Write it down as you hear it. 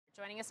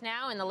Joining us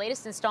now in the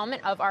latest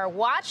installment of our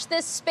Watch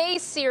This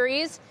Space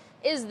series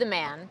is the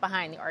man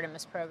behind the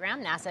Artemis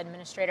program, NASA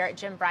Administrator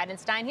Jim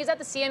Bridenstine. He's at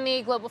the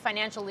CME Global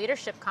Financial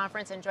Leadership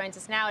Conference and joins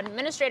us now.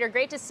 Administrator,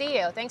 great to see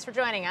you. Thanks for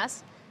joining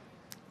us.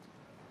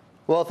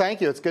 Well,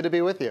 thank you. It's good to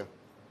be with you.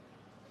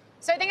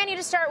 So I think I need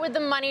to start with the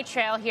money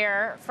trail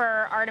here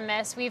for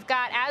Artemis. We've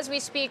got, as we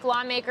speak,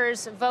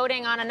 lawmakers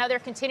voting on another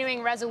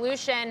continuing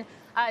resolution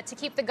to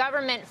keep the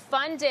government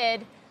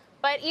funded.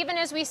 But even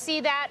as we see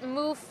that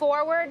move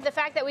forward, the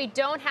fact that we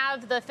don't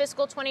have the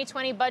fiscal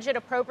 2020 budget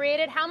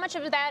appropriated, how much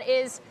of that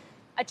is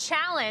a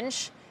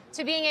challenge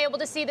to being able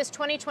to see this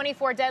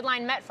 2024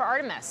 deadline met for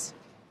Artemis?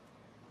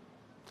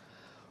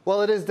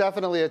 Well, it is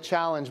definitely a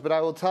challenge, but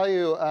I will tell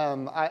you,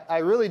 I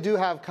really do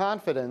have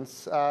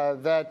confidence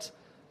that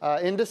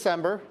in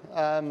December,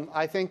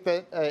 I think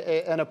that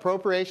an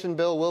appropriation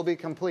bill will be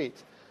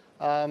complete.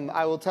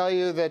 I will tell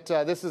you that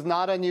this is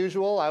not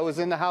unusual. I was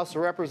in the House of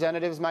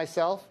Representatives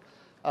myself.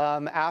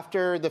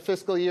 After the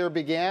fiscal year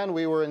began,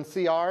 we were in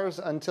CRs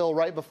until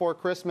right before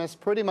Christmas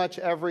pretty much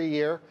every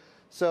year.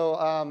 So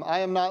I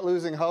am not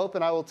losing hope,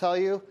 and I will tell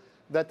you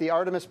that the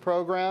Artemis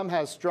program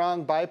has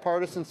strong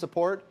bipartisan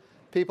support.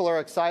 People are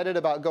excited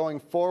about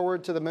going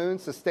forward to the moon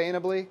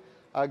sustainably,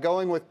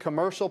 going with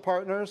commercial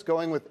partners,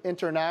 going with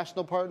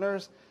international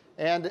partners,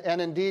 and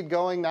indeed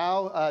going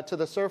now to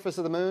the surface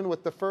of the moon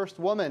with the first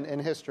woman in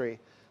history.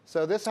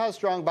 So this has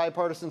strong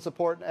bipartisan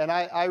support, and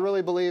I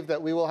really believe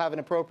that we will have an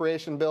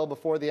appropriation bill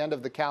before the end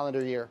of the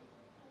calendar year.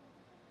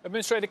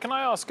 Administrator, can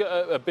I ask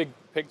a big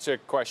picture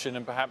question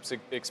and perhaps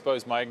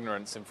expose my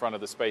ignorance in front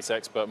of the space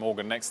expert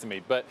Morgan next to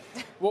me? But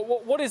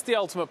what is the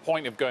ultimate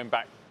point of going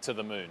back to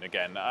the moon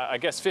again? I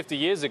guess 50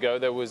 years ago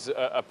there was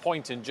a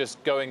point in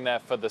just going there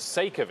for the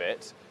sake of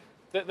it.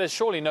 There's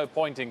surely no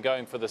point in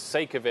going for the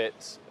sake of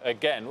it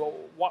again.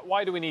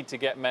 Why do we need to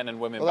get men and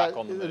women back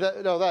on the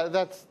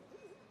moon?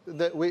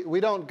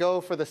 We don't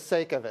go for the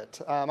sake of it.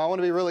 I want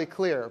to be really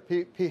clear.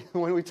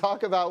 When we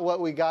talk about what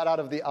we got out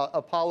of the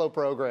Apollo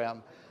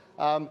program,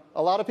 a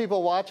lot of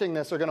people watching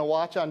this are going to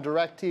watch on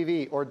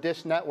DirecTV or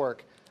Dish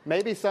Network.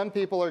 Maybe some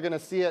people are going to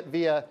see it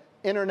via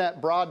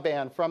internet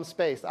broadband from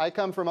space. I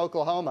come from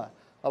Oklahoma.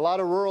 A lot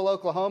of rural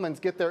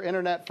Oklahomans get their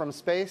internet from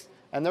space,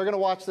 and they're going to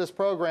watch this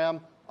program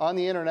on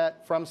the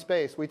internet from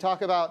space. We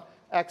talk about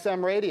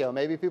XM radio.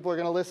 Maybe people are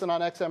going to listen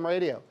on XM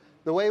radio.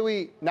 The way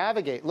we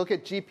navigate, look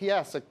at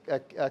GPS,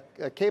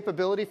 a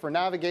capability for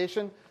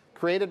navigation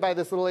created by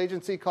this little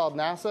agency called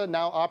NASA,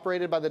 now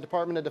operated by the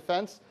Department of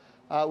Defense.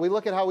 We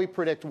look at how we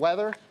predict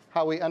weather,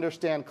 how we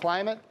understand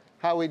climate,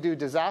 how we do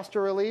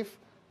disaster relief.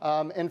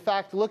 In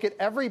fact, look at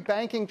every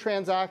banking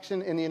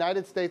transaction in the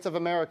United States of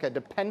America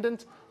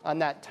dependent on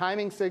that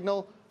timing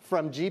signal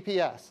from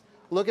GPS.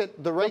 Look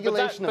at the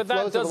regulation of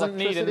flows of electricity. But that doesn't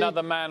need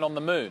another man on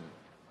the moon.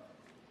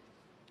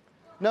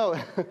 No.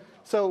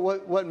 So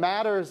what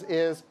matters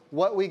is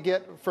what we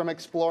get from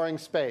exploring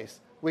space.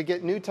 We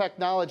get new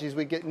technologies,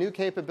 we get new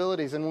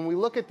capabilities, and when we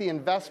look at the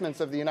investments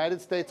of the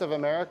United States of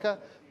America,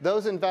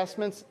 those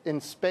investments in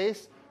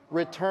space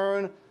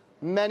return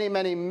many,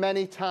 many,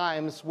 many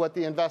times what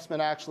the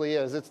investment actually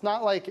is. It's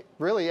not like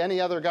really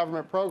any other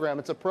government program.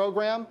 It's a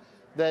program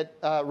that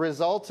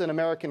results in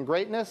American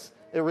greatness.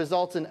 It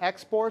results in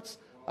exports.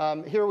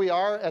 Here we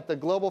are at the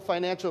Global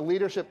Financial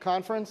Leadership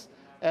Conference,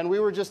 and we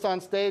were just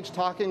on stage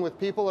talking with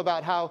people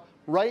about how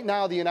right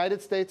now the United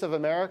States of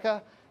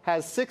America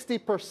has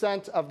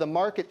 60% of the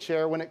market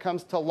share when it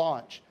comes to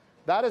launch.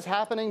 That is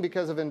happening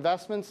because of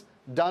investments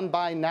done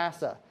by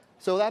NASA.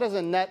 So that is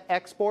a net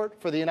export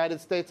for the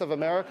United States of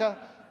America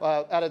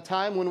at a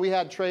time when we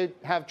have trade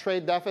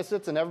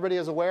deficits, and everybody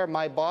is aware,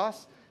 my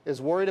boss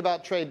is worried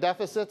about trade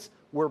deficits.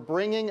 We're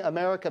bringing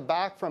America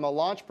back from a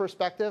launch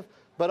perspective,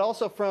 but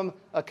also from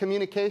a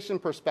communication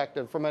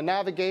perspective, from a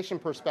navigation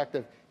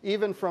perspective,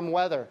 even from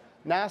weather.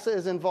 NASA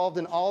is involved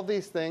in all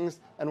these things,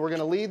 and we're going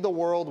to lead the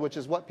world, which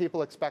is what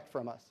people expect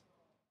from us.